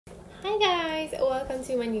Hi guys, welcome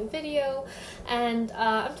to my new video, and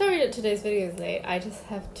I'm sorry that today's video is late. I just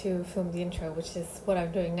have to film the intro, which is what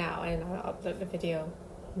I'm doing now, and I'll upload the video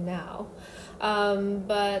now.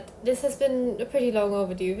 But this has been a pretty long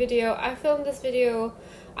overdue video. I filmed this video,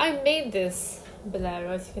 I made this Bolero,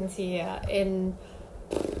 as you can see here, in,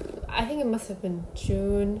 I think it must have been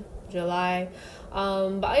June, July,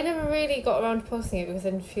 but I never really got around to posting it because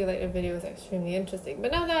I didn't feel like the video was extremely interesting.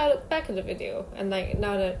 But now that I look back at the video and like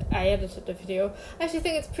now that I edited the video, I actually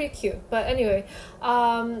think it's pretty cute. But anyway,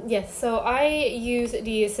 yes, so I use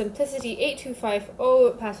the Simplicity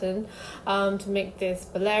 8250 pattern to make this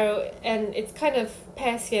Bolero, and it's kind of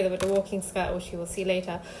pairs together with the walking skirt, which you will see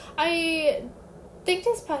later. I think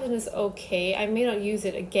this pattern is okay. I may not use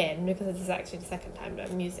it again because this is actually the second time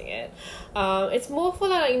that I'm using it. It's more for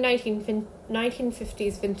like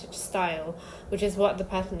 1950s vintage style, which is what the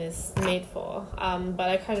pattern is made for. But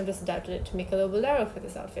I kind of just adapted it to make a little bolero for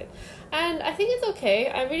this outfit, and I think it's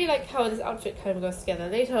okay. I really like how this outfit kind of goes together.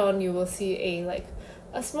 Later on you will see a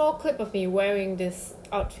small clip of me wearing this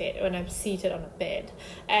outfit when I'm seated on a bed,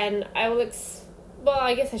 and I will well,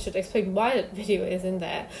 I guess I should explain why that video is in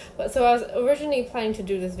there. But so I was originally planning to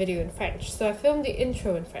do this video in French, so I filmed the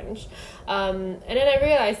intro in French, and then I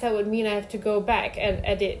realized that would mean I have to go back and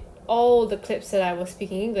edit all the clips that I was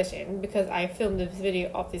speaking English in, because I filmed this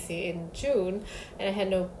video obviously in June and I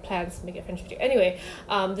had no plans to make a French video. Anyway,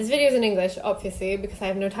 this video is in English obviously because I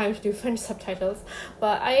have no time to do French subtitles,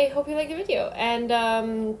 but I hope you like the video. And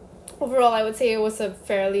overall I would say it was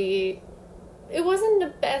it wasn't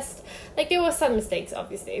the best. Like, there were some mistakes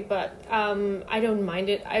obviously, but I don't mind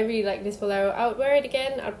it. I really like this Bolero. I would wear it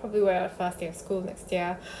again. I'll probably wear it first day of school next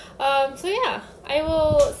year. So yeah, I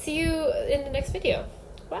will see you in the next video.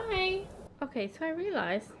 Bye. Okay, so I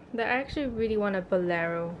realized that I actually really want a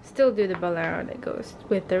Bolero, still do the Bolero that goes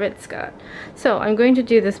with the red skirt. So I'm going to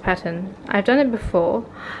do this pattern. I've done it before,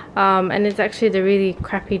 and it's actually the really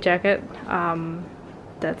crappy jacket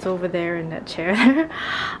that's over there in that chair.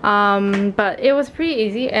 But it was pretty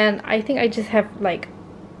easy, and I think I just have like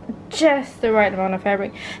just the right amount of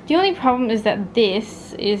fabric. The only problem is that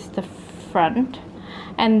this is the front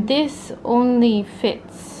and this only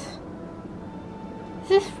fits,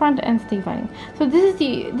 this is front and sleeve lining, so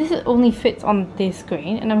this only fits on this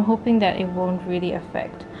grain, and I'm hoping that it won't really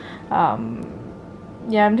affect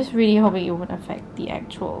yeah, I'm just really hoping it won't affect the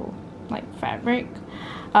actual like fabric,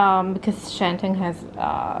 because Shantung has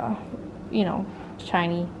you know,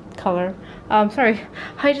 shiny color. Sorry,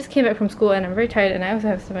 I just came back from school and I'm very tired, and I also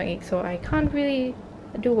have stomachache, so I can't really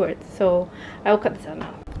do words, so I will cut this out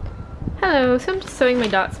now. Hello, so I'm just sewing my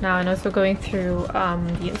dots now and also going through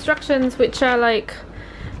the instructions, which are like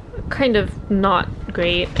kind of not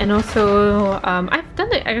great, and also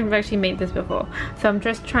I've actually made this before, so I'm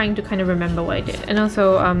just trying to kind of remember what I did. And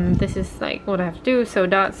also this is like what I have to do. So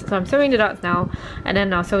dots, so I'm sewing the dots now, and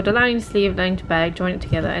then I'll sew the lining sleeve, lining to bag, join it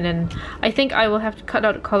together, and then I think I will have to cut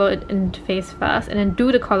out the collar interface first and then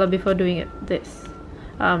do the collar before doing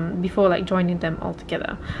before like joining them all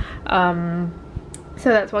together. So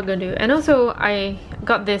that's what I'm gonna do. And also I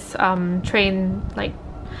got this train, like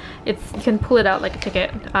you can pull it out like a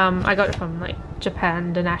ticket. I got it from like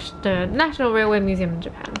Japan, the National Railway Museum in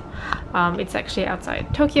Japan. It's actually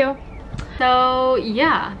outside Tokyo. So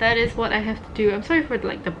yeah, that is what I have to do. I'm sorry for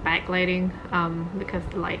like the backlighting, because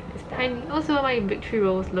the light is tiny. Also my victory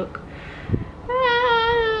rolls look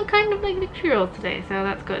kind of like victory rolls today, so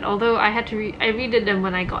that's good. Although I redid them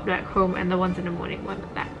when I got back home, and the ones in the morning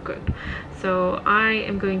weren't that good. So I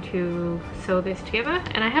am going to sew this together,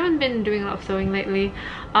 and I haven't been doing a lot of sewing lately.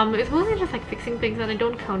 It's mostly just like fixing things, and I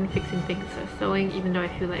don't count fixing things as sewing, even though I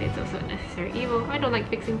feel like it's also a necessary evil. I don't like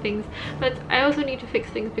fixing things, but I also need to fix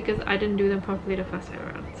things because I didn't do them properly the first time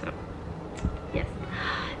around. So yes.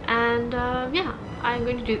 And yeah, I'm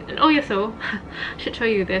going to do, and oh yeah, so I should show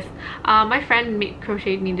you this. My friend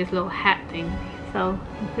crocheted me this little hat thing, so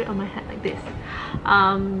I put it on my hat like this.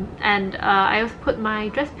 And I also put my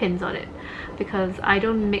dress pins on it because I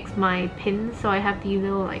don't mix my pins, so I have these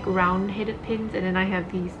little like round headed pins, and then I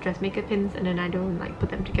have these dressmaker pins, and then I don't like put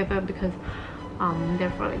them together because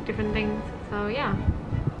they're for like different things. So yeah.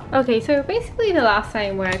 Okay, so basically the last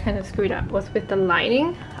time where I kind of screwed up was with the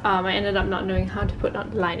lining. I ended up not knowing how to put the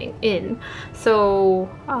lining in. So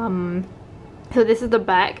so this is the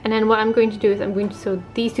back, and then what I'm going to do is I'm going to sew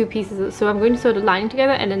these two pieces. So I'm going to sew the lining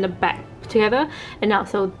together and then the back together, and I'll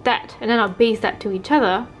sew that, and then I'll baste that to each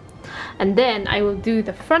other, and then I will do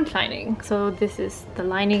the front lining. So this is the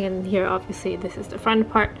lining, and here obviously this is the front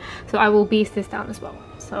part, so I will baste this down as well.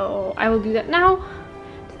 So I will do that now.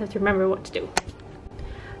 Just have to remember what to do.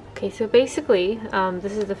 Okay, so basically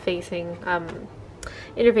this is the facing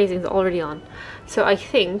interfacing is already on. So I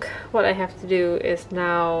think what I have to do is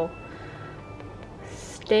now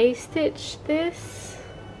stay stitch this,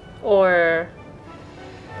 or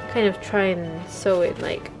kind of try and sew it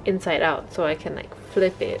like inside out so I can like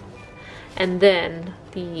flip it, and then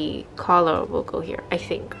the collar will go here, I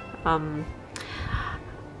think.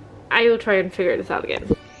 I will try and figure this out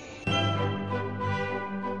again.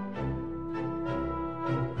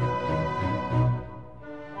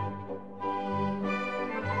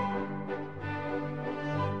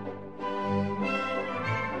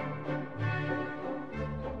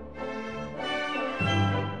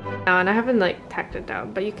 And I haven't like tacked it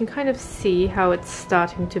down, but you can kind of see how it's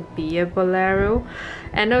starting to be a bolero,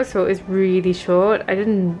 and also it's really short. I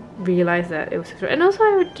didn't realize that it was so short, and also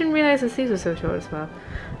I didn't realize the sleeves were so short as well.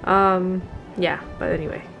 Yeah, but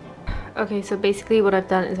anyway. Okay, so basically what I've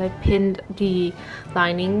done is I pinned the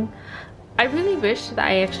lining. I really wish that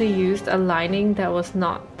I actually used a lining that was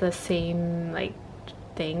not the same like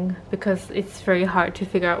thing, because it's very hard to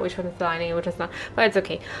figure out which one is the lining and which is not, but it's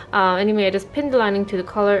okay. Anyway, I just pinned the lining to the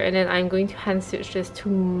collar, and then I'm going to hand stitch this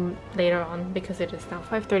to later on because it is now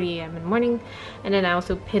 5:30 a.m. in the morning. And then I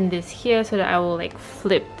also pinned this here so that I will like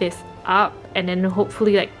flip this up and then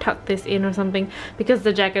hopefully like tuck this in or something, because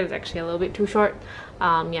the jacket is actually a little bit too short.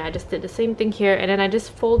 Yeah, I just did the same thing here, and then I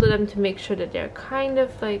just folded them to make sure that they're kind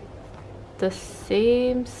of like the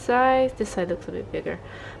same size. This side looks a bit bigger,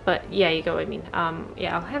 but yeah, you get what I mean.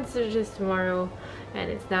 Yeah, I'll hand stitch this tomorrow, and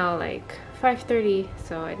it's now like 5:30,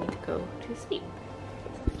 so I need to go to sleep.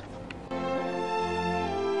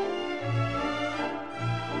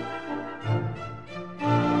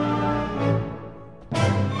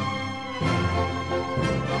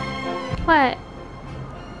 What?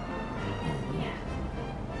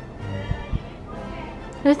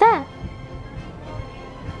 Who's that?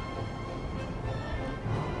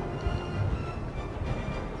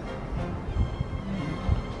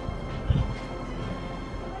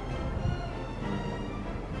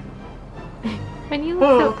 Why do you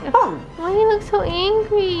look so? Why do you look so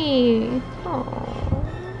angry? Oh.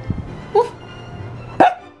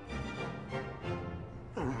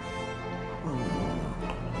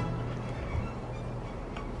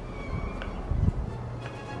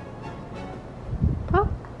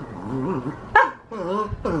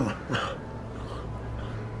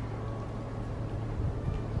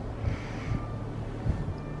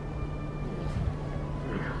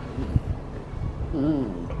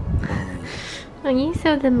 Are you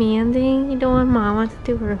so demanding? You don't want Mama to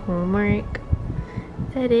do her homework?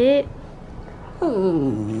 Is that it? Oh,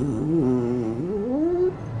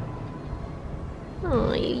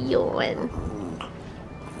 you yawn.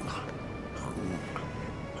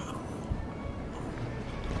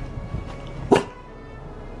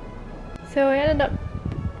 So I ended up,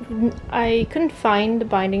 I couldn't find the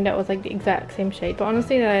binding that was like the exact same shade, but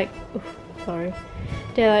honestly they're like, oof, sorry,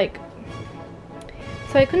 they're like,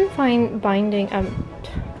 so I couldn't find binding,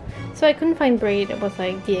 so I couldn't find braid that was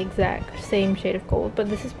like the exact same shade of gold, but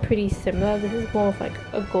this is pretty similar. This is more of like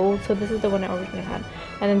a gold, so this is the one I originally had,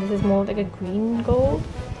 and then this is more like a green gold.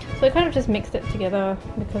 So I kind of just mixed it together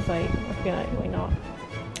because I feel like, why not?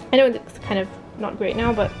 I know it's kind of not great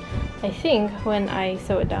now, but I think when I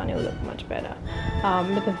sew it down it will look much better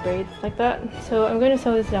because braids like that. So I'm going to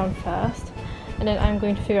sew this down first, and then I'm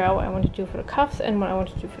going to figure out what I want to do for the cuffs and what I want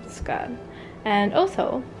to do for the skirt. And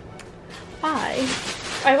also I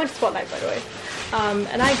went to Spotlight, by the way,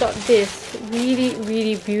 and I got this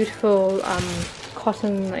really beautiful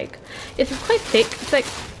cotton, like it's quite thick, it's like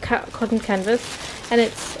cotton canvas, and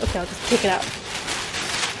it's okay, I'll just take it out.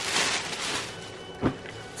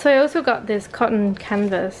 So I also got this cotton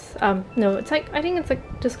canvas, no, it's like, I think it's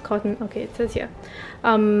like just cotton, okay, it says here,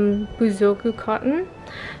 Buzoku cotton.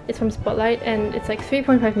 It's from Spotlight, and it's like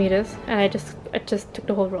 3.5 meters, and I just took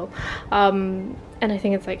the whole roll, and I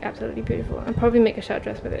think it's like absolutely beautiful. I'll probably make a shirt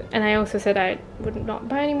dress with it. And I also said I would not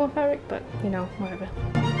buy any more fabric, but you know, whatever.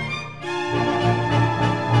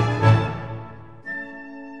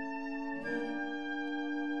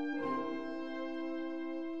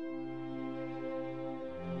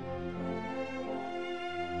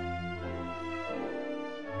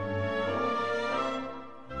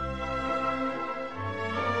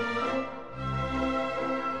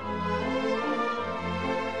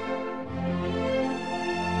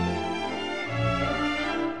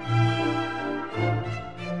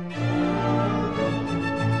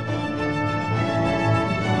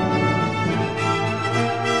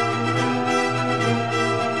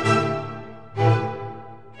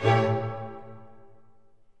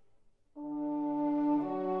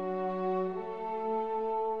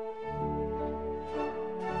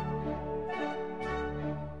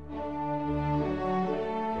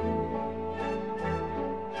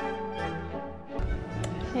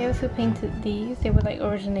 I also painted these. They were like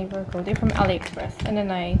originally gold. They're from AliExpress, and then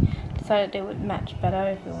I decided they would match better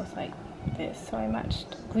if it was like this. So I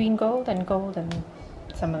matched green gold and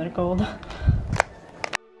some other gold.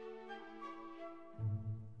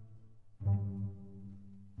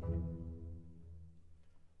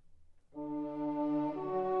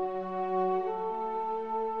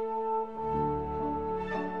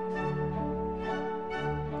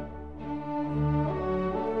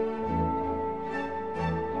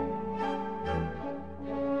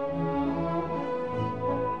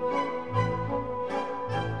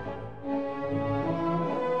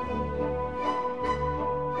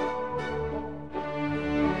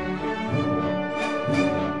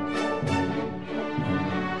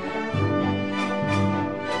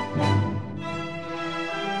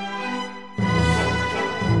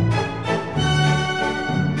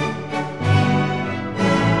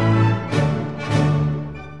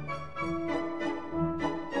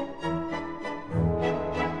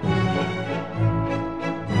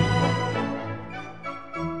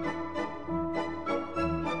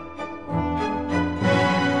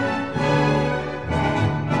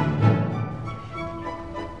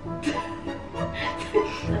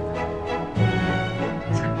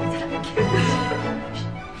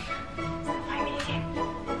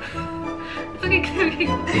 Okay.